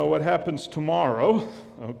What happens tomorrow,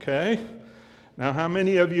 okay? Now, how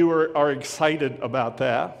many of you are excited about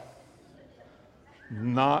that?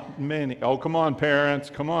 Not many. Oh, come on, parents,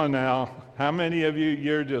 come on now. How many of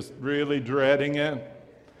you're just really dreading it?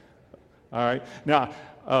 All right. Now,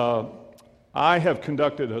 I have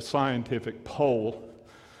conducted a scientific poll,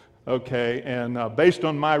 okay, and based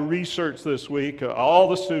on my research this week, all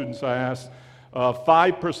the students I asked,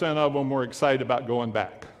 5% of them were excited about going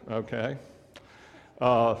back, okay?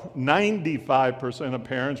 95% of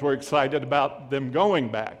parents were excited about them going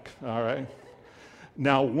back, all right?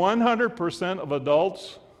 Now, 100% of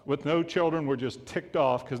adults with no children were just ticked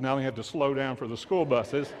off because now they have to slow down for the school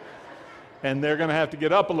buses, and they're going to have to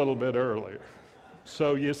get up a little bit earlier.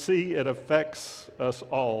 So you see, it affects us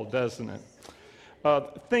all, doesn't it?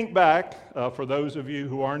 Think back, for those of you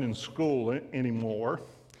who aren't in school anymore,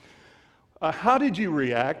 how did you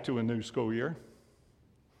react to a new school year?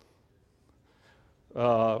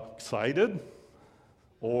 Excited,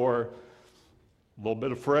 or a little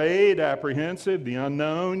bit afraid, apprehensive, the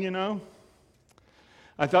unknown, you know?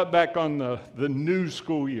 I thought back on the new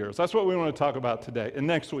school years. That's what we want to talk about today. And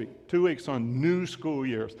next week, 2 weeks on new school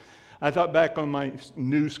years. I thought back on my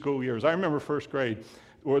new school years. I remember first grade.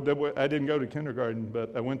 I didn't go to kindergarten,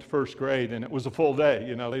 but I went to first grade, and it was a full day.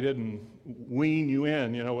 You know, they didn't wean you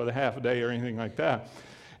in, you know, with a half a day or anything like that.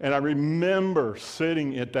 And I remember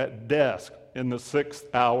sitting at that desk in the 6th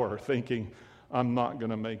hour thinking, I'm not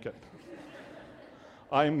going to make it.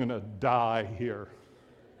 I'm going to die here.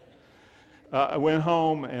 I went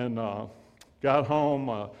home and got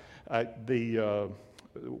home. The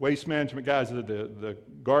waste management guys, the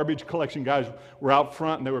garbage collection guys were out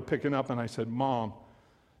front, and they were picking up, and I said, Mom,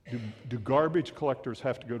 do garbage collectors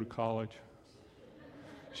have to go to college?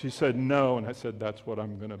 She said, no, and I said, that's what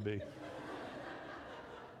I'm going to be.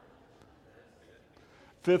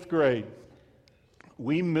 5th grade.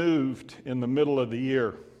 We moved in the middle of the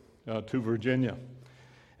year to Virginia,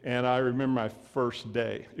 and I remember my first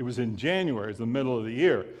day. It was in January, it was the middle of the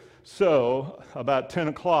year. So about 10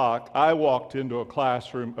 o'clock, I walked into a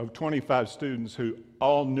classroom of 25 students who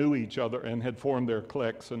all knew each other and had formed their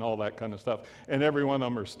cliques and all that kind of stuff, and every one of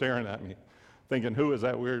them are staring at me, thinking, who is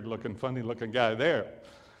that weird-looking, funny-looking guy there?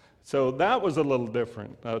 So that was a little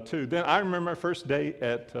different, too. Then I remember my first day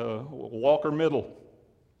at Walker Middle.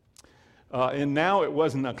 And now it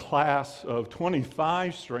wasn't a class of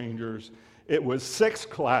 25 strangers, it was 6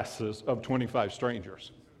 classes of 25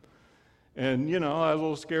 strangers. And, you know, I was a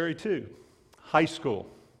little scary too. High school.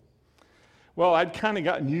 Well, I'd kind of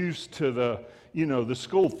gotten used to the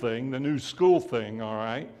school thing, the new school thing, all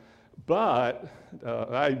right? But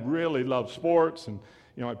I really loved sports, and,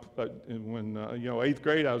 you know, when 8th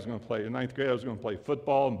grade I was going to play, in 9th grade I was going to play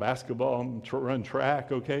football and basketball and run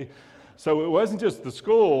track, okay? So it wasn't just the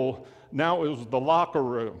school. Now it was the locker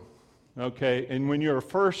room, okay? And when you're a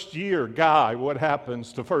first-year guy, what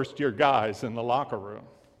happens to first-year guys in the locker room?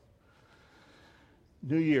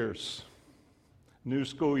 New years, new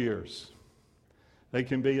school years. They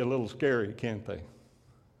can be a little scary, can't they?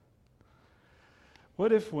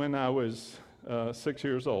 What if when I was 6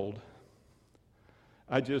 years old,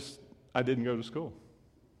 I didn't go to school?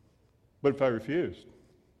 What if I refused?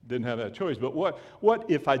 Didn't have that choice. But what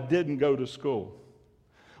if I didn't go to school?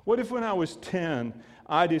 What if when I was 10,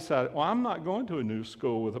 I decided, well, I'm not going to a new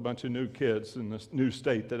school with a bunch of new kids in this new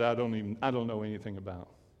state that I don't know anything about?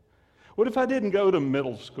 What if I didn't go to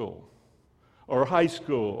middle school or high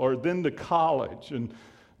school or then to college and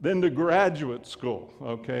then to graduate school,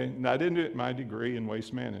 okay? And I didn't get my degree in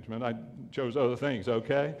waste management. I chose other things,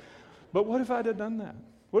 okay? But what if I'd have done that?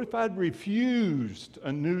 What if I'd refused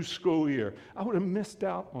a new school year? I would have missed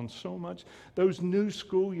out on so much. Those new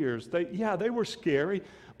school years, they were scary,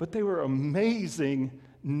 but they were amazing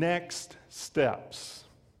next steps.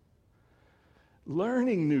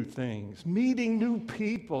 Learning new things, meeting new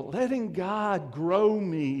people, letting God grow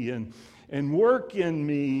me and work in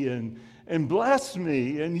me and bless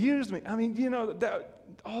me and use me. I mean, you know,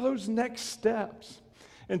 all those next steps.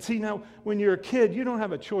 And see, now, when you're a kid, you don't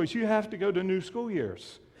have a choice. You have to go to new school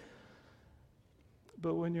years.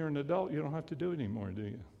 But when you're an adult, you don't have to do it anymore, do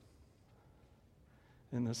you?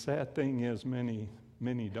 And the sad thing is, many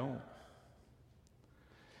don't.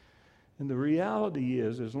 And the reality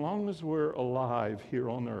is, as long as we're alive here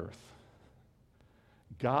on earth,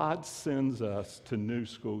 God sends us to new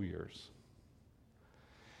school years.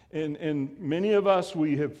 And many of us,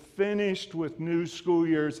 we have finished with new school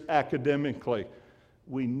years academically.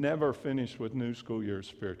 We never finish with new school years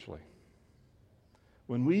spiritually.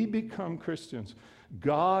 When we become Christians,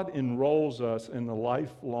 God enrolls us in the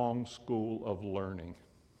lifelong school of learning.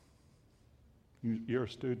 You're a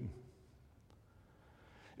student.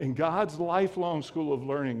 In God's lifelong school of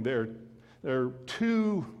learning, there are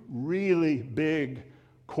two really big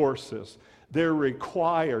courses. They're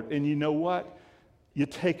required. And you know what? You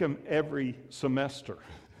take them every semester.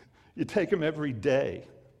 You take them every day.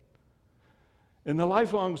 In the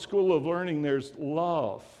lifelong school of learning, there's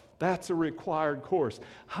love. That's a required course.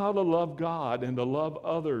 How to love God and to love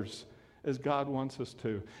others as God wants us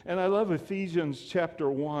to. And I love Ephesians chapter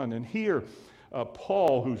 1. And here,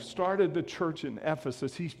 Paul, who started the church in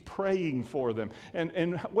Ephesus, he's praying for them.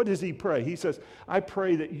 And what does he pray? He says, I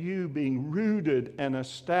pray that you, being rooted and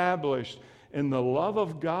established in the love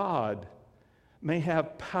of God, may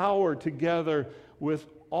have power together with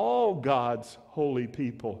all God's holy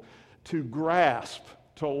people to grasp,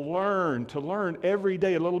 to learn every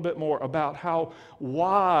day a little bit more about how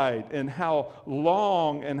wide and how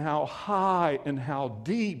long and how high and how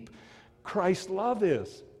deep Christ's love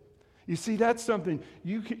is. You see, that's something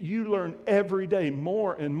you learn every day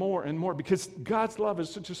more and more and more, because God's love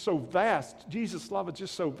is just so vast. Jesus' love is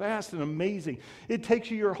just so vast and amazing. It takes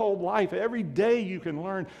you your whole life. Every day you can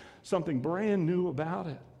learn something brand new about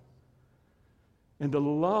it. And to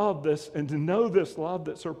love this and to know this love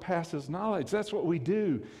that surpasses knowledge, that's what we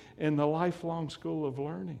do in the lifelong school of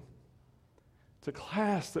learning. It's a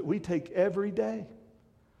class that we take every day.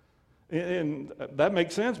 And that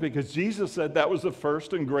makes sense because Jesus said that was the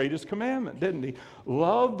first and greatest commandment, didn't he?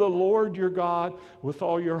 Love the Lord your God with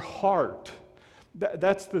all your heart.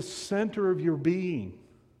 That's the center of your being.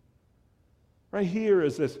 Right here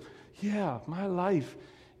is this, my life,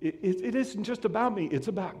 it isn't just about me. It's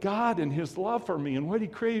about God and his love for me and what he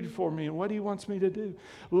created for me and what he wants me to do.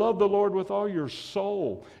 Love the Lord with all your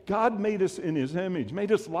soul. God made us in his image,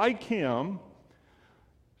 made us like him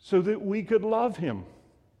so that we could love him.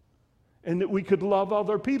 And that we could love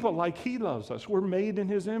other people like he loves us. We're made in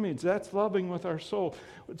his image. That's loving with our soul.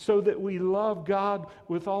 So that we love God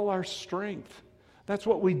with all our strength. That's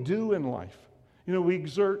what we do in life. You know, we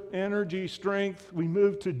exert energy, strength. We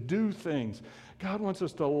move to do things. God wants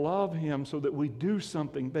us to love him so that we do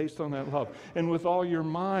something based on that love. And with all your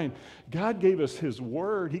mind, God gave us his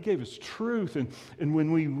word. He gave us truth. And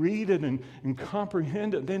when we read it and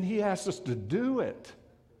comprehend it, then he asks us to do it.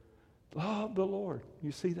 Love the Lord.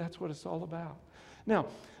 You see, that's what it's all about. Now,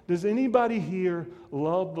 does anybody here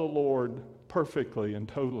love the Lord perfectly and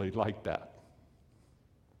totally like that?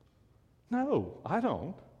 No, I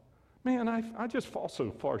don't. Man, I just fall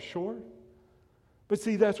so far short. But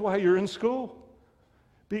see, that's why you're in school.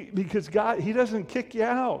 Because God, he doesn't kick you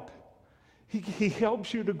out. He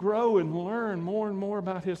helps you to grow and learn more and more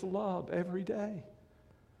about his love every day.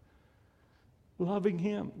 Loving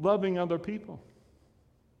him, loving other people.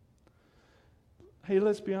 Hey,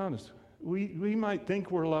 let's be honest. We might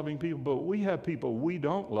think we're loving people, but we have people we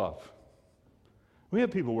don't love. We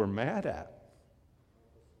have people we're mad at.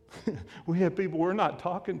 We have people we're not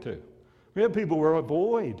talking to. We have people we're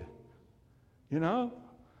avoid. You know?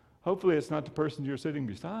 Hopefully it's not the person you're sitting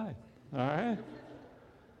beside. All right?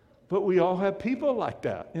 But we all have people like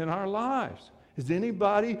that in our lives. Has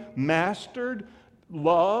anybody mastered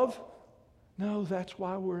love? No, that's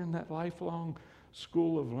why we're in that lifelong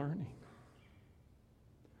school of learning.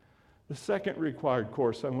 The second required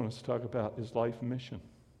course I want us to talk about is life mission.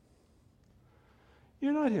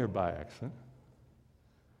 You're not here by accident.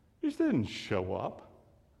 You just didn't show up.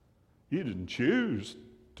 You didn't choose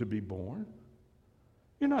to be born.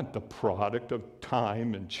 You're not the product of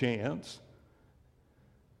time and chance.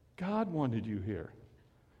 God wanted you here.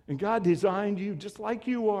 And God designed you just like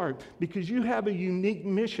you are because you have a unique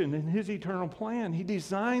mission in his eternal plan. He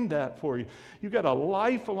designed that for you. You've got a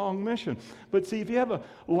lifelong mission. But see, if you have a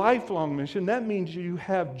lifelong mission, that means you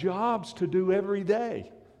have jobs to do every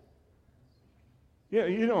day. Yeah,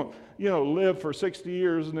 you don't live for 60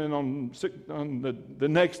 years and then on the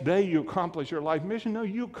next day you accomplish your life mission. No,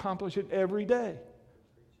 you accomplish it every day.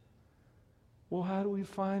 Well, how do we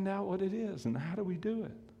find out what it is and how do we do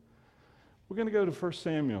it? We're going to go to 1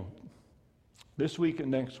 Samuel this week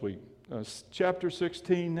and next week. Chapter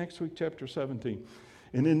 16, next week chapter 17.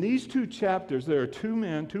 And in these two chapters, there are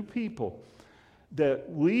two people that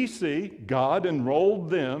we see God enrolled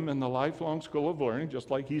them in the lifelong school of learning,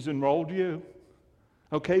 just like he's enrolled you.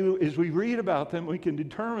 Okay, as we read about them, we can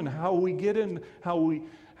determine how we get in, how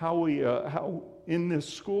in this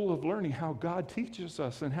school of learning, how God teaches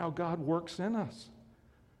us and how God works in us.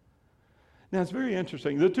 Now, it's very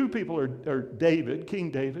interesting. The two people are David,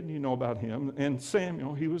 King David, you know about him, and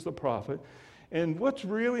Samuel, he was the prophet. And what's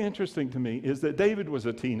really interesting to me is that David was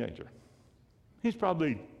a teenager. He's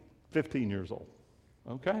probably 15 years old,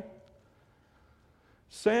 okay?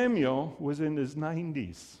 Samuel was in his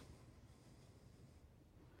 90s.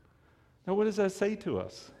 Now, what does that say to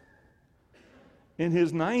us? In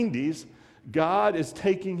his 90s, God is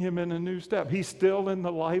taking him in a new step. He's still in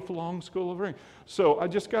the lifelong school of ring. So I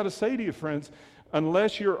just got to say to you, friends,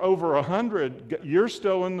 unless you're over 100, you're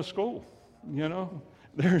still in the school, you know.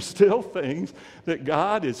 There's still things that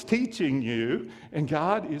God is teaching you and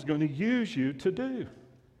God is going to use you to do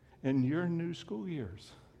in your new school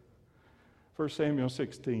years. 1 Samuel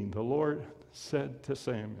 16, the Lord said to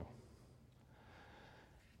Samuel,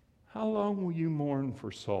 "How long will you mourn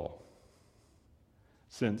for Saul,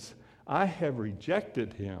 since I have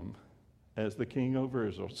rejected him as the king over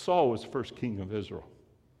Israel?" Saul was first king of Israel.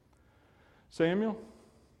 Samuel,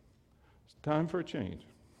 it's time for a change.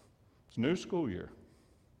 It's a new school year.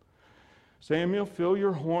 Samuel, fill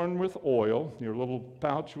your horn with oil, your little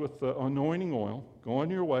pouch with the anointing oil. Go on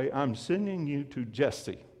your way. I'm sending you to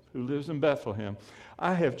Jesse, who lives in Bethlehem.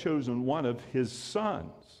 I have chosen one of his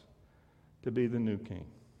sons to be the new king.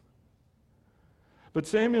 But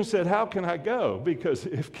Samuel said, how can I go? Because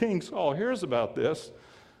if King Saul hears about this,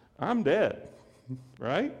 I'm dead,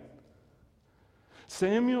 right?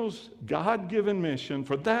 Samuel's God-given mission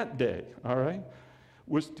for that day, all right,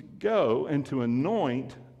 was to go and to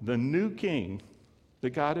anoint the new king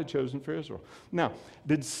that God had chosen for Israel. Now,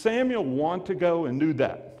 did Samuel want to go and do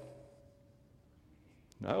that?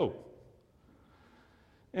 No.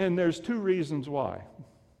 And there's two reasons why.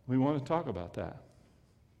 We want to talk about that.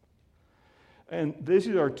 And these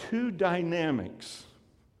are two dynamics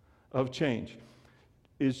of change.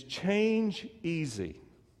 Is change easy?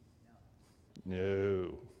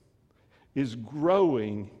 No. Is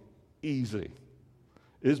growing easy?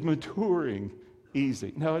 Is maturing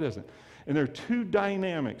easy? No, it isn't. And there are two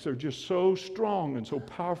dynamics that are just so strong and so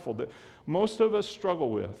powerful that most of us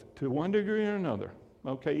struggle with to one degree or another.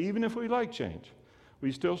 Okay, even if we like change,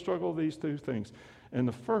 we still struggle with these two things. And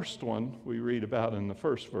the first one we read about in the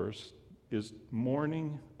first verse is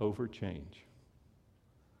mourning over change.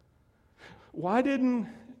 Why didn't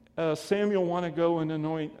Samuel want to go and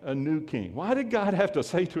anoint a new king? Why did God have to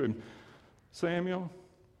say to him, Samuel,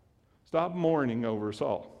 stop mourning over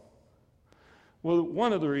Saul? Well,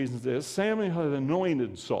 one of the reasons is Samuel had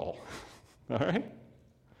anointed Saul, all right?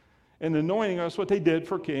 And anointing, that's what they did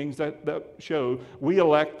for kings. That showed we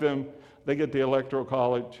elect them, they get the electoral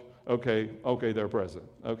college, okay, they're president,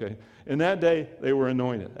 okay. In that day, they were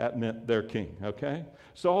anointed. That meant they're king, okay?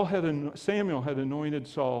 Samuel had anointed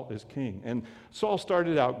Saul as king, and Saul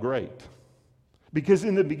started out great because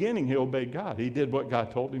in the beginning he obeyed God. He did what God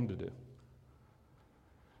told him to do.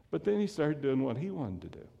 But then he started doing what he wanted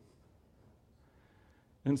to do.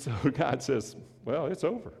 And so God says, well, it's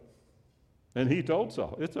over. And he told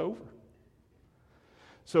Saul, it's over.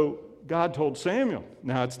 So God told Samuel,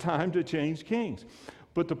 now it's time to change kings.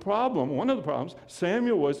 But the problem, one of the problems,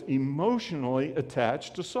 Samuel was emotionally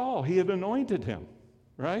attached to Saul. He had anointed him,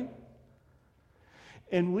 right?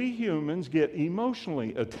 And we humans get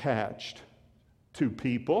emotionally attached to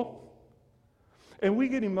people, and we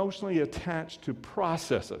get emotionally attached to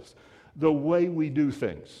processes, the way we do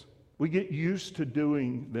things. We get used to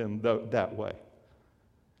doing them that way.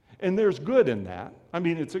 And there's good in that. I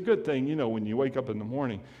mean, it's a good thing, you know, when you wake up in the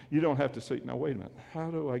morning, you don't have to say, now wait a minute,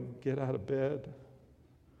 how do I get out of bed?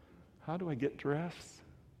 How do I get dressed?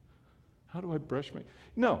 How do I brush my...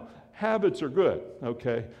 No, habits are good,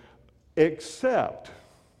 okay? Except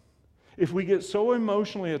if we get so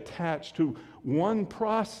emotionally attached to one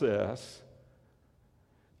process,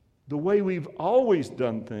 the way we've always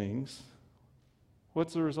done things,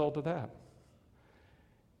 what's the result of that?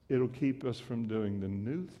 It'll keep us from doing the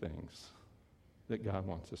new things that God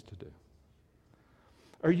wants us to do.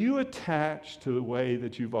 Are you attached to the way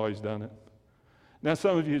that you've always done it? Now,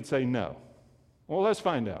 some of you would say no. Well, let's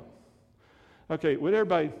find out. Okay,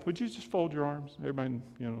 would you just fold your arms? Everybody,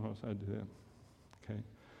 knows how to do that. Okay,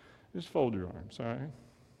 just fold your arms, all right?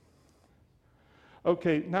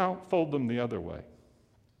 Okay, now fold them the other way.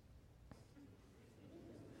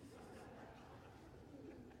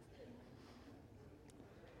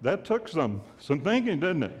 That took some thinking,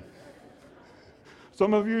 didn't it?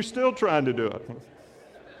 Some of you are still trying to do it.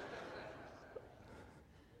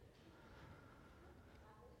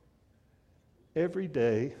 Every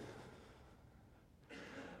day,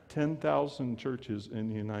 10,000 churches in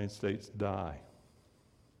the United States die.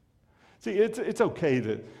 See, it's okay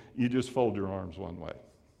that you just fold your arms one way.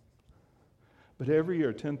 But every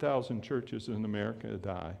year, 10,000 churches in America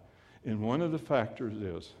die. And one of the factors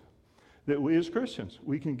is that we as Christians,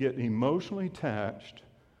 we can get emotionally attached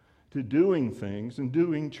to doing things and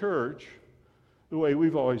doing church the way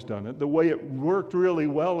we've always done it, the way it worked really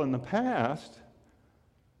well in the past,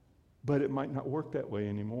 but it might not work that way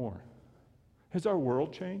anymore. Has our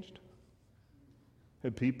world changed?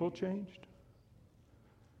 Have people changed?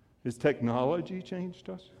 Has technology changed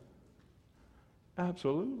us?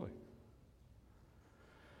 Absolutely.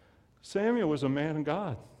 Samuel was a man of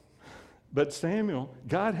God. But Samuel,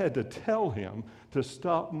 God had to tell him to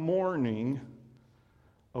stop mourning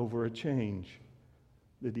over a change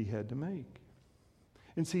that he had to make.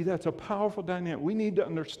 And see, that's a powerful dynamic. We need to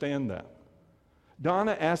understand that.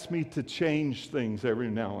 Donna asked me to change things every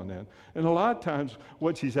now and then. And a lot of times,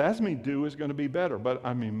 what she's asked me to do is going to be better, but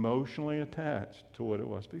I'm emotionally attached to what it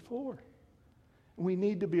was before. We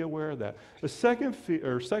need to be aware of that. The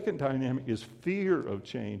second dynamic is fear of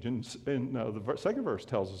change. And the second verse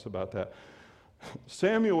tells us about that.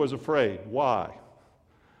 Samuel was afraid. Why?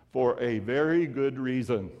 For a very good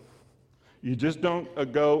reason. You just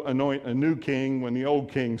don't go anoint a new king when the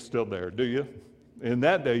old king's still there, do you? In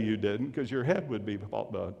that day you didn't, because your head would be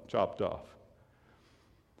chopped off.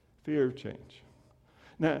 Fear of change.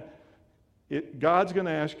 Now, God's going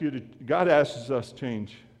to ask you to, God asks us to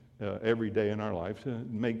change every day in our life, to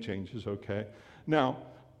make changes, okay? Now,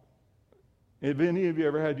 have any of you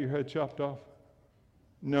ever had your head chopped off?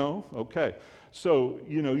 No? Okay. So,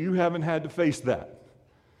 you haven't had to face that.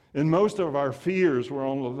 And most of our fears were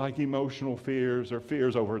only like emotional fears or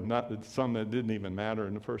fears over some that didn't even matter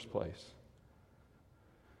in the first place.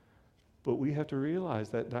 But we have to realize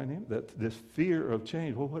that dynamic, that this fear of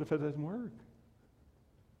change. Well, what if it doesn't work?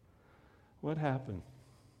 What happened?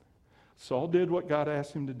 Saul did what God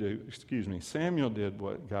asked him to do. Samuel did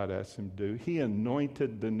what God asked him to do. He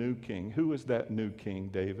anointed the new king. Who was that new king,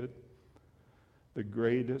 David? The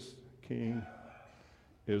greatest king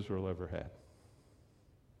Israel ever had.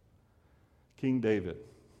 King David,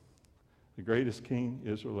 the greatest king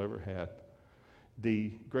Israel ever had.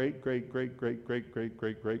 The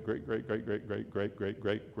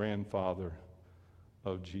great-great-great-great-great-great-great-great-great-great-great-great-great-grandfather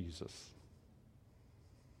of Jesus.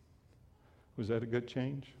 Was that a good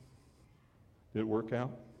change? Did it work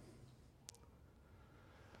out?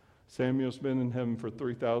 Samuel's been in heaven for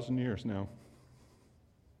 3,000 years now.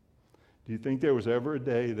 Do you think there was ever a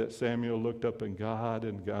day that Samuel looked up at God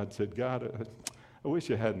and God said, God, I wish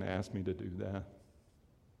you hadn't asked me to do that?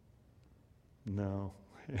 No.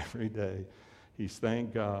 Every day he's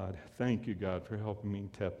thank God. Thank you, God, for helping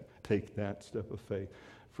me take that step of faith.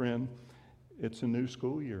 Friend, it's a new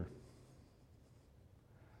school year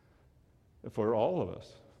for all of us.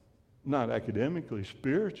 Not academically,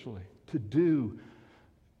 spiritually, to do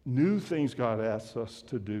new things God asks us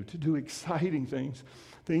to do exciting things,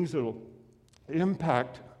 things that will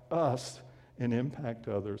impact us and impact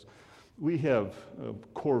others. We have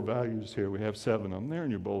core values here. We have 7 of them. They're in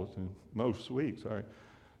your bulletin most weeks. All right.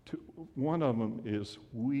 One of them is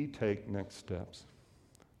we take next steps.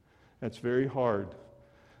 That's very hard.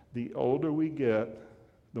 The older we get,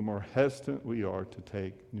 the more hesitant we are to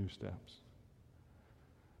take new steps.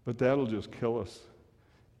 But that'll just kill us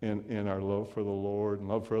in our love for the Lord and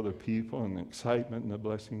love for other people and the excitement and the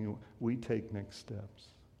blessing. We take next steps.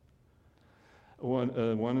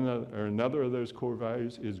 Another of those core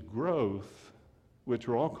values is growth, which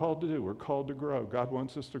we're all called to do. We're called to grow. God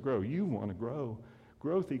wants us to grow. You want to grow.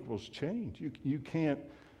 Growth equals change. You can't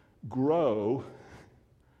grow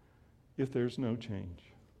if there's no change.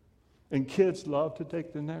 And kids love to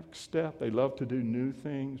take the next step. They love to do new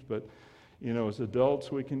things, but as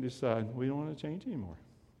adults, we can decide we don't want to change anymore,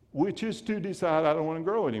 which is to decide I don't want to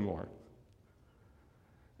grow anymore.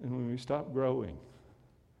 And when we stop growing,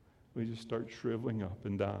 we just start shriveling up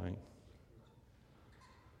and dying.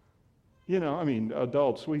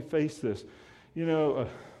 Adults, we face this.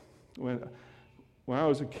 When I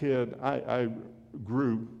was a kid, I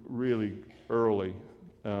grew really early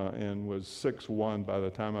and was 6'1" by the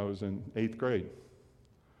time I was in 8th grade.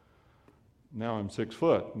 Now I'm 6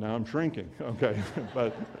 foot. Now I'm shrinking. Okay,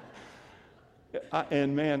 but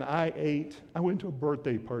I went to a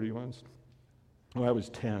birthday party once when I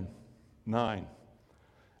was 9.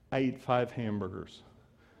 I ate 5 hamburgers.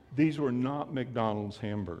 These were not McDonald's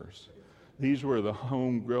hamburgers. These were the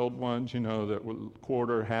home grilled ones, that were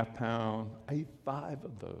quarter, half pound. I ate 5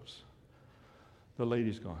 of those. The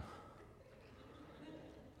lady's going,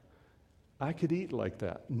 I could eat like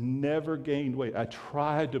that. Never gained weight. I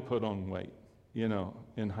tried to put on weight,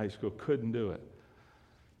 in high school. Couldn't do it.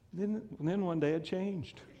 Then one day it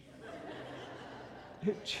changed.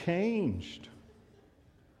 It changed.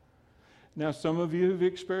 Now, some of you have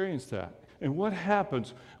experienced that. And what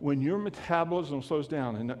happens when your metabolism slows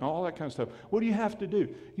down and all that kind of stuff? What do you have to do?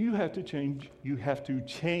 You have to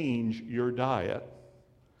change your diet,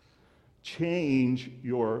 change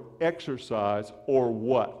your exercise, or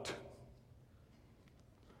what?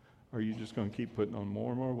 Or are you just going to keep putting on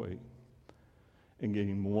more and more weight and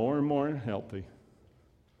getting more and more unhealthy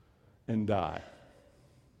and die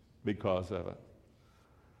because of it.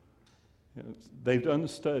 You know, they've done the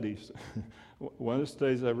studies. One of the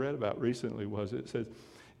studies I read about recently was it says,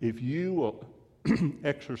 if you will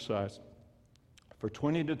exercise for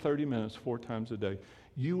 20 to 30 minutes 4 times a day,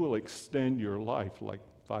 you will extend your life like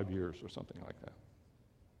 5 years or something like that.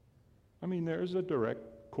 I mean, there's a direct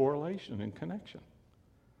correlation and connection.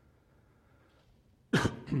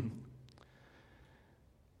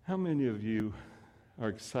 How many of you are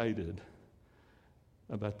excited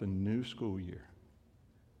about the new school year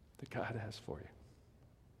that God has for you?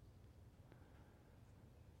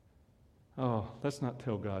 Oh, let's not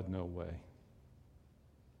tell God no way.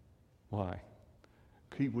 Why?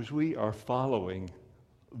 Because we are following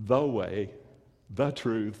the way, the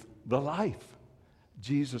truth, the life,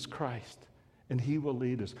 Jesus Christ, and He will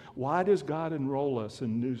lead us. Why does God enroll us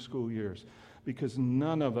in new school years? Because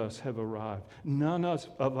none of us have arrived. None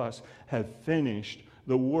of us have finished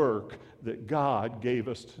the work that God gave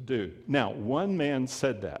us to do. Now, one man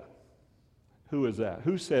said that. Who is that?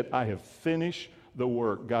 Who said, I have finished the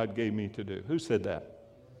work God gave me to do? Who said that?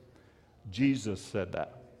 Jesus said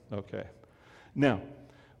that. Okay. Now,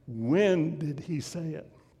 when did He say it?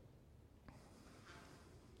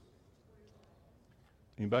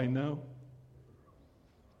 Anybody know?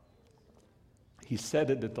 He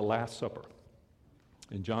said it at the Last Supper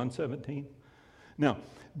in John 17. Now,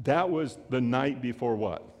 that was the night before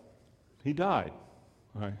what? He died.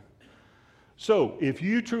 All right. So, if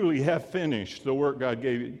you truly have finished the work God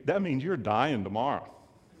gave you, that means you're dying tomorrow.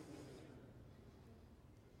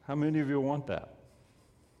 How many of you want that?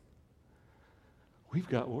 We've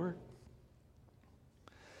got work.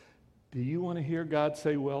 Do you want to hear God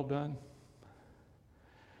say, well done?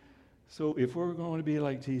 So if we're going to be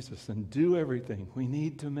like Jesus and do everything, we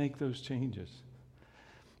need to make those changes.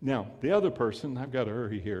 Now, the other person, I've got to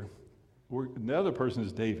hurry here. The other person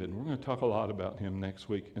is David. We're going to talk a lot about him next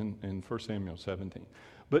week in 1 Samuel 17.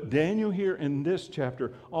 But Daniel here in this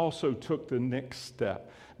chapter also took the next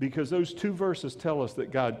step, because those 2 verses tell us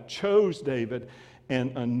that God chose David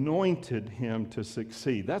and anointed him to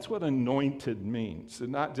succeed. That's what anointed means.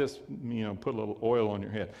 And not just, put a little oil on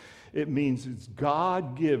your head. It means it's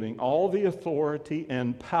God giving all the authority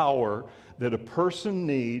and power that a person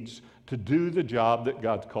needs to do the job that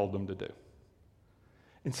God's called them to do.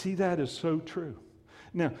 And see, that is so true.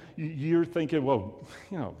 Now, you're thinking, well,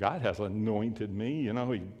 God has anointed me. He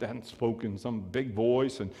hasn't spoken some big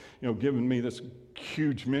voice and, given me this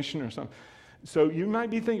huge mission or something. So you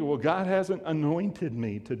might be thinking, well, God hasn't anointed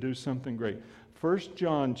me to do something great. 1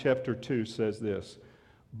 John chapter 2 says this,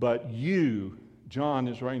 but you, John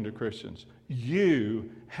is writing to Christians,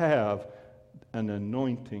 you have an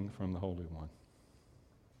anointing from the Holy One.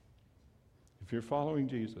 If you're following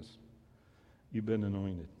Jesus, you've been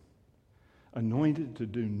anointed. Anointed to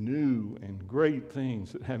do new and great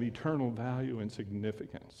things that have eternal value and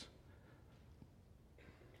significance.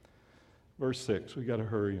 Verse 6, we got to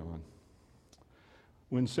hurry on.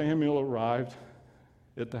 When Samuel arrived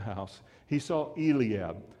at the house, he saw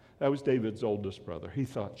Eliab. That was David's oldest brother. He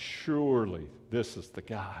thought, surely this is the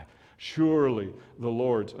guy. Surely the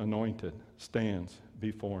Lord's anointed stands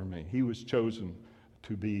before me. He was chosen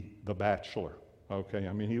to be the bachelor. Okay,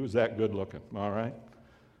 he was that good looking, all right?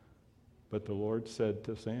 But the Lord said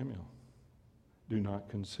to Samuel, do not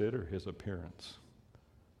consider his appearance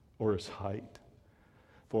or his height,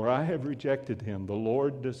 for I have rejected him. The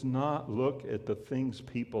Lord does not look at the things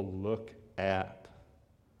people look at.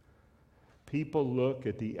 People look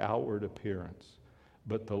at the outward appearance,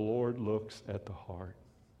 but the Lord looks at the heart.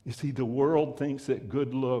 You see, the world thinks that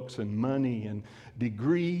good looks and money and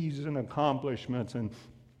degrees and accomplishments and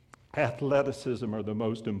athleticism are the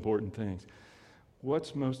most important things.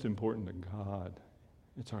 What's most important to God?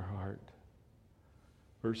 It's our heart.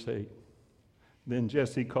 Verse 8. Then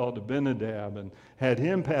Jesse called Abinadab and had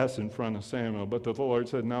him pass in front of Samuel. But the Lord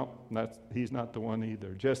said, no, he's not the one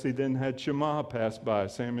either. Jesse then had Shammah pass by.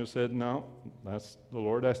 Samuel said, no, the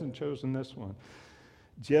Lord hasn't chosen this one.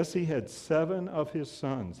 Jesse had 7 of his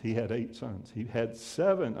sons. He had 8 sons. He had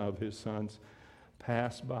 7 of his sons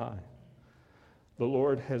pass by. The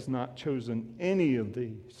Lord has not chosen any of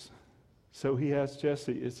these. So he asked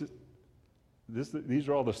Jesse, these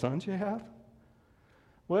are all the sons you have?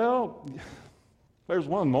 Well, there's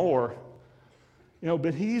one more,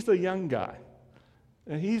 but he's the young guy.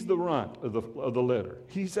 And he's the runt of the litter.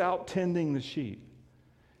 He's out tending the sheep.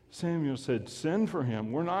 Samuel said, send for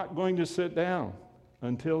him. We're not going to sit down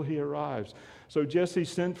until he arrives. So Jesse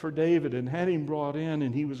sent for David and had him brought in,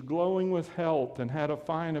 and he was glowing with health and had a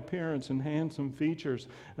fine appearance and handsome features.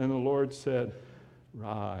 And the Lord said,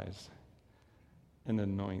 rise and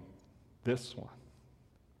anoint this one.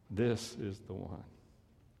 This is the one.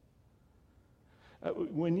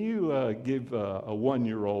 When you give a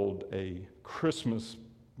one-year-old a Christmas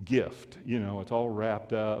gift, it's all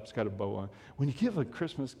wrapped up, it's got a bow on. When you give a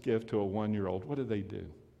Christmas gift to a one-year-old, what do?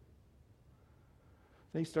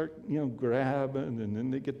 They start, grabbing, and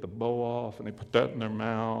then they get the bow off, and they put that in their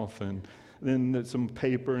mouth, and then there's some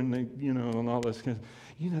paper, and they, and all this kind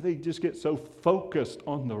of, they just get so focused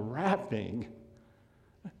on the wrapping,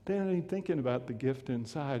 they ain't thinking about the gift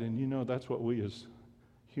inside, and that's what we as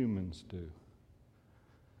humans do.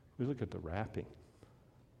 We look at the wrapping.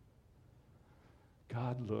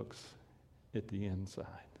 God looks at the inside.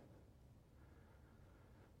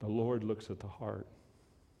 The Lord looks at the heart.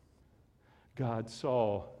 God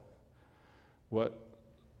saw what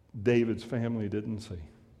David's family didn't see.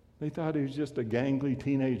 They thought he was just a gangly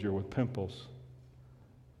teenager with pimples.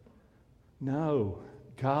 No,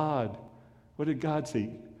 God, what did God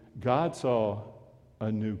see? God saw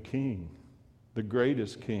a new king, the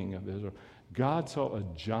greatest king of Israel. God saw a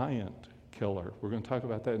giant killer. We're going to talk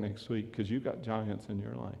about that next week because you've got giants in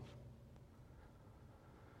your life.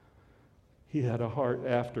 He had a heart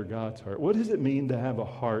after God's heart. What does it mean to have a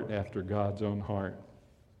heart after God's own heart?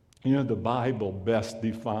 The Bible best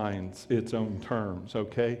defines its own terms,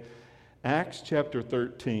 okay? Acts chapter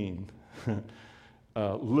 13,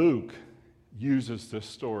 Luke uses this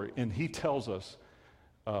story, and he tells us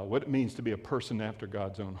what it means to be a person after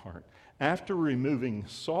God's own heart. After removing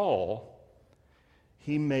Saul,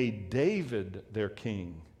 he made David their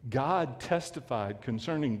king. God testified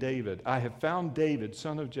concerning David, I have found David,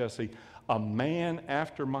 son of Jesse, a man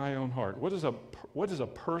after my own heart. What does a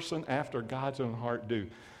person after God's own heart do?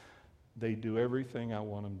 They do everything I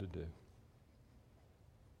want them to do.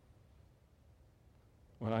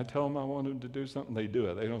 When I tell them I want them to do something, they do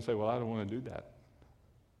it. They don't say, well, I don't want to do that.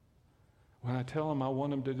 When I tell them I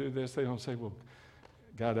want them to do this, they don't say, well,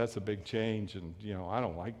 God, that's a big change, and, I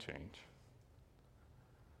don't like change.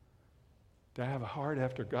 To have a heart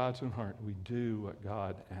after God's own heart, we do what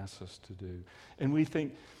God asks us to do. And we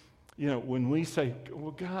think, when we say,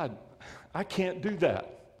 well, God, I can't do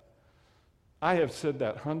that. I have said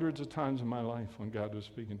that hundreds of times in my life when God was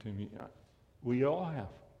speaking to me. We all have.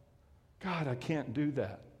 God, I can't do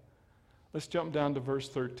that. Let's jump down to verse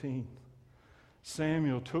 13.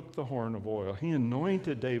 Samuel took the horn of oil. He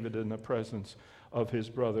anointed David in the presence of his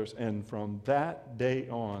brothers, and from that day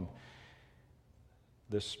on,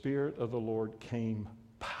 the Spirit of the Lord came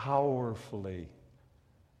powerfully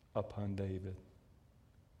upon David.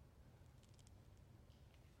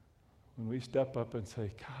 When we step up and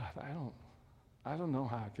say, God, I don't know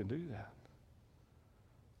how I can do that.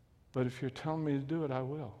 But if you're telling me to do it, I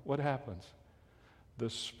will. What happens? The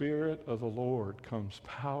Spirit of the Lord comes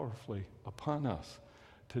powerfully upon us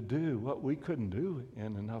to do what we couldn't do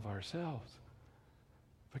in and of ourselves.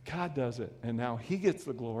 But God does it, and now He gets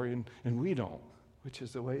the glory, and we don't, which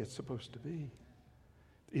is the way it's supposed to be.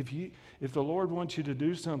 If the Lord wants you to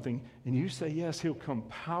do something and you say yes, He'll come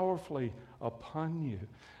powerfully upon you.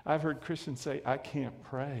 I've heard Christians say, I can't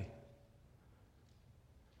pray.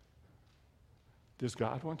 Does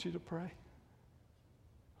God want you to pray?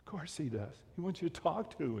 Of course He does. He wants you to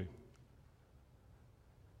talk to Him.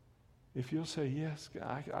 If you'll say, yes,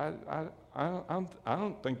 I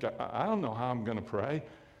don't know how I'm going to pray,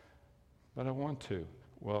 but I want to.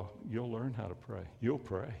 Well, you'll learn how to pray. You'll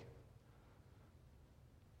pray.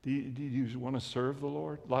 Do you want to serve the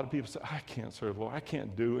Lord? A lot of people say, I can't serve the Lord. I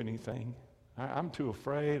can't do anything. I'm too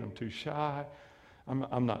afraid. I'm too shy.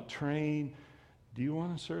 I'm not trained. Do you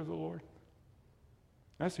want to serve the Lord?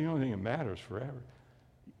 That's the only thing that matters forever.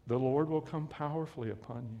 The Lord will come powerfully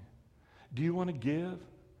upon you. Do you want to give?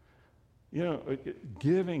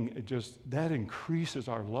 Giving, that increases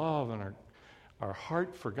our love and our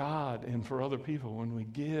heart for God and for other people when we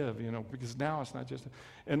give, because now it's not just,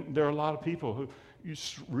 and there are a lot of people who you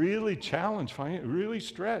really challenge, really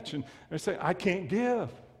stretch, and they say, I can't give.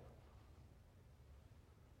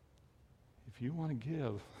 If you want to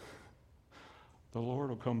give, the Lord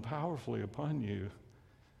will come powerfully upon you,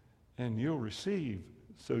 and you'll receive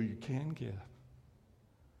so you can give.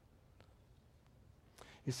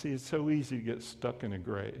 You see, it's so easy to get stuck in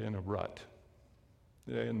a rut.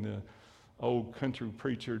 And the old country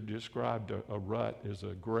preacher described a rut as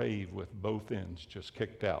a grave with both ends just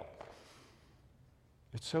kicked out.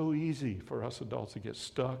 It's so easy for us adults to get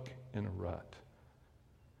stuck in a rut.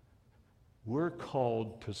 We're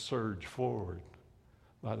called to surge forward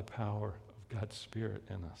by the power of God's Spirit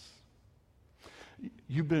in us.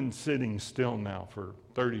 You've been sitting still now for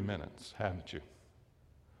 30 minutes, haven't you?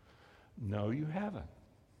 No, you haven't.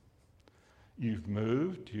 You've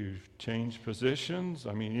moved, you've changed positions.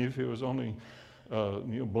 I mean, if it was only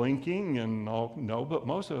blinking and all. No, but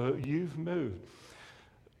most of it, you've moved.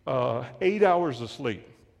 8 hours of sleep.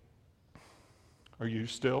 Are you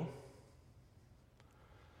still?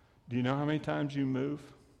 Do you know how many times you move?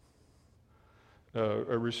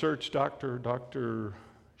 A research doctor, Dr.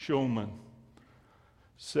 Schulman,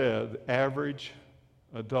 said average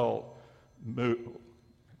adult move.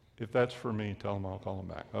 If that's for me, tell him I'll call him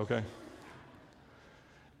back, okay?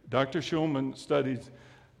 Dr. Schulman studies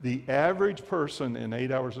the average person in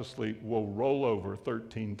 8 hours of sleep will roll over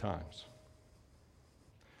 13 times.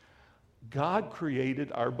 God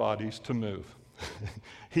created our bodies to move.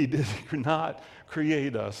 He did not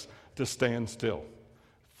create us to stand still,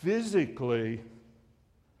 physically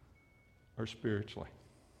or spiritually.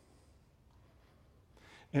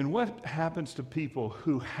 And what happens to people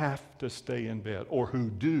who have to stay in bed, or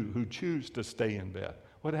who choose to stay in bed?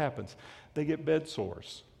 What happens? They get bed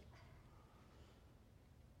sores.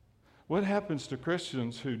 What happens to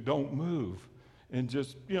Christians who don't move and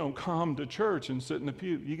just, come to church and sit in the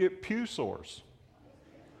pew? You get pew sores.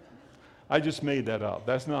 I just made that up.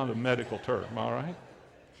 That's not a medical term, all right?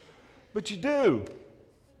 But you do.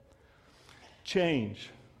 Change.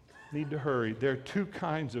 Need to hurry. There are two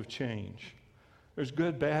kinds of change. There's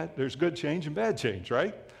good change and bad change,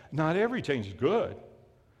 right? Not every change is good.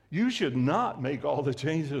 You should not make all the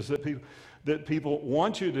changes that people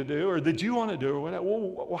want you to do or that you want to do or whatever.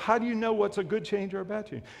 Well, how do you know what's a good change or a bad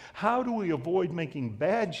change? How do we avoid making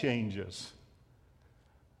bad changes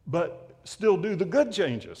but still do the good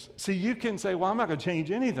changes? See, you can say, well, I'm not going to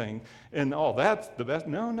change anything, and that's the best.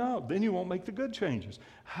 No, then you won't make the good changes.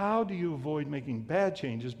 How do you avoid making bad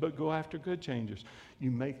changes but go after good changes? You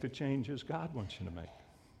make the changes God wants you to make.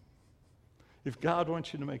 If God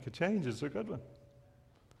wants you to make a change, it's a good one.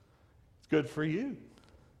 It's good for you.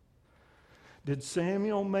 Did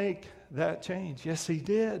Samuel make that change? Yes, he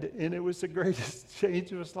did, and it was the greatest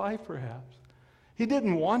change of his life, perhaps. He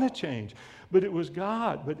didn't want to change, but it was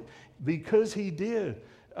God. But because he did,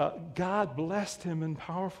 God blessed him in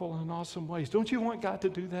powerful and awesome ways. Don't you want God to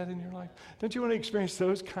do that in your life? Don't you want to experience don't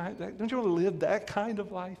you want to live that kind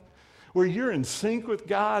of life? Where you're in sync with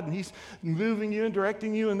God and he's moving you and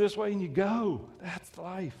directing you in this way and you go. That's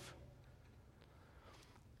life.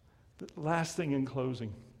 The last thing in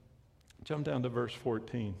closing, jump down to verse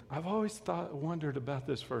 14. I've always wondered about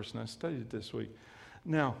this verse, and I studied it this week.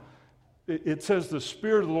 Now, it says the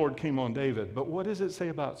Spirit of the Lord came on David, but what does it say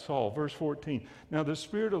about Saul? Verse 14. Now the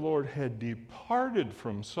Spirit of the Lord had departed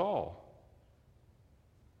from Saul.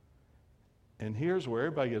 And here's where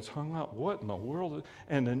everybody gets hung up. What in the world?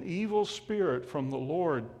 And an evil spirit from the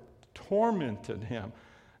Lord tormented him.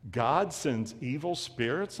 God sends evil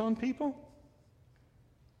spirits on people?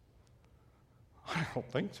 I don't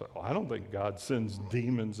think so. I don't think God sends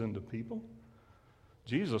demons into people.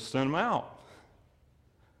 Jesus sent them out.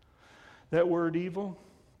 That word evil,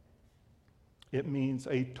 it means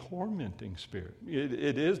a tormenting spirit.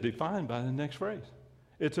 It is defined by the next phrase.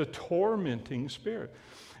 It's a tormenting spirit.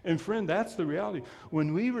 And friend, that's the reality.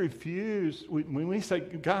 When we refuse, when we say,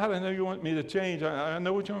 God, I know you want me to change. I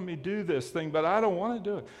know what you want me to do this thing, but I don't want to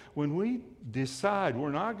do it. When we decide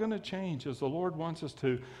we're not going to change as the Lord wants us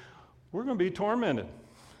to, we're going to be tormented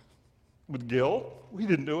with guilt. We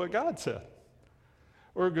didn't do what God said.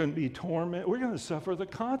 We're going to be tormented. We're going to suffer the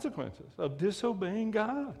consequences of disobeying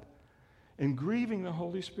God and grieving the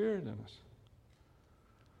Holy Spirit in us.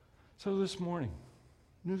 So this morning,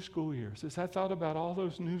 new school years, as I thought about all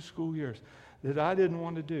those new school years that I didn't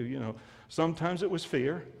want to do, sometimes it was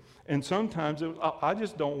fear, and sometimes it was, I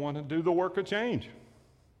just don't want to do the work of change.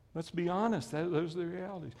 Let's be honest, those are the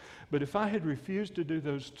realities. But if I had refused to do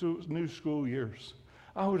those new school years,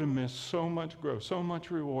 I would have missed so much growth, so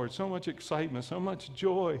much reward, so much excitement, so much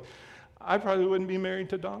joy. I probably wouldn't be married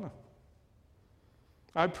to Donna.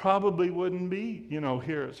 I probably wouldn't be, here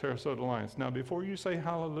at Sarasota Alliance. Now, before you say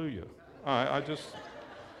hallelujah, I just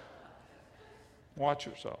watch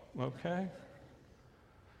yourself, okay?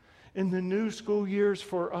 In the new school years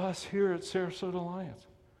for us here at Sarasota Alliance,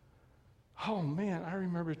 oh man, I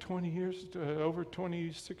remember over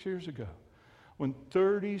 26 years ago, when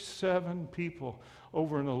 37 people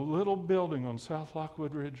over in a little building on South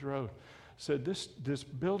Lockwood Ridge Road said, this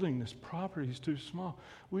building, this property is too small.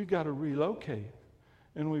 We've got to relocate.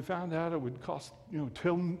 And we found out it would cost,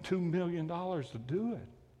 $2 million to do it.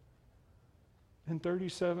 And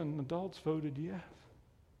 37 adults voted yes.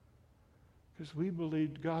 Because we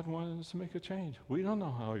believed God wanted us to make a change. We don't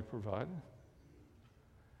know how he provided.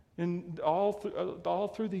 And all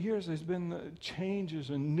through the years, there's been changes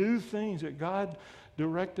and new things that God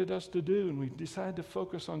directed us to do. And we decided to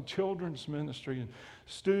focus on children's ministry and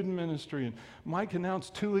student ministry. And Mike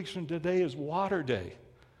announced 2 weeks from today is Water Day.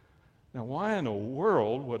 Now, why in the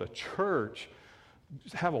world would a church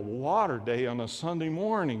have a water day on a Sunday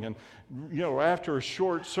morning? And, after a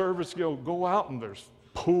short service, go out and there's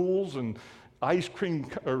pools and ice cream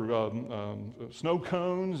or snow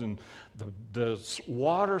cones and the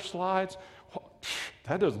water slides.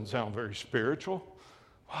 That doesn't sound very spiritual.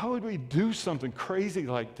 Why would we do something crazy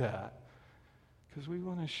like that? Because we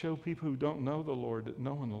want to show people who don't know the Lord that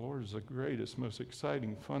knowing the Lord is the greatest, most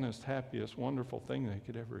exciting, funnest, happiest, wonderful thing they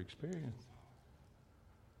could ever experience.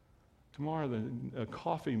 Tomorrow, the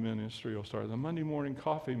coffee ministry will start, the Monday morning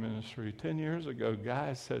coffee ministry. 10 years ago,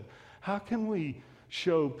 guys said, how can we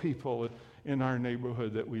show people in our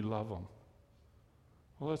neighborhood that we love them?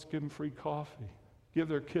 Well, let's give them free coffee. Give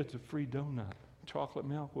their kids a free donut, chocolate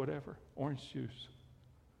milk, whatever, orange juice.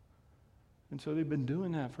 And so they've been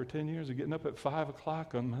doing that for 10 years. They're getting up at 5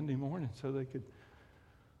 o'clock on Monday morning so they could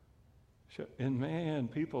show. And man,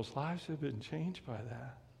 people's lives have been changed by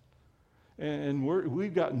that. And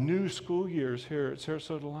we've got new school years here at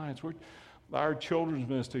Sarasota Alliance. Our children's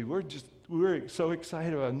ministry, we're so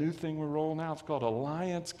excited about a new thing we're rolling out. It's called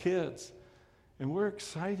Alliance Kids. And we're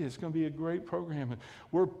excited. It's going to be a great program. And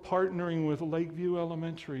we're partnering with Lakeview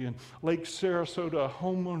Elementary and Lake Sarasota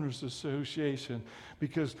Homeowners Association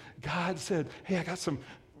because God said, hey, I got some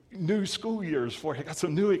new school years for you. I got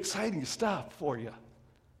some new exciting stuff for you.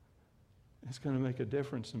 It's going to make a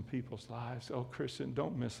difference in people's lives. Oh, Christian,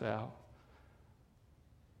 don't miss out.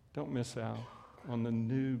 Don't miss out on the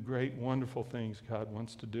new, great, wonderful things God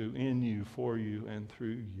wants to do in you, for you, and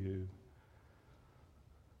through you.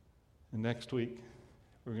 And next week,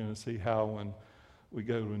 we're going to see how when we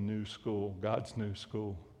go to a new school, God's new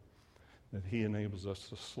school, that He enables us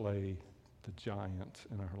to slay the giants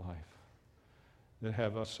in our life that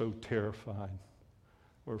have us so terrified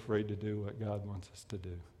we're afraid to do what God wants us to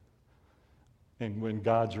do. And when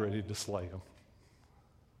God's ready to slay them,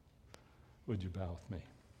 would you bow with me?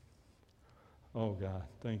 Oh, God,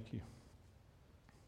 thank you.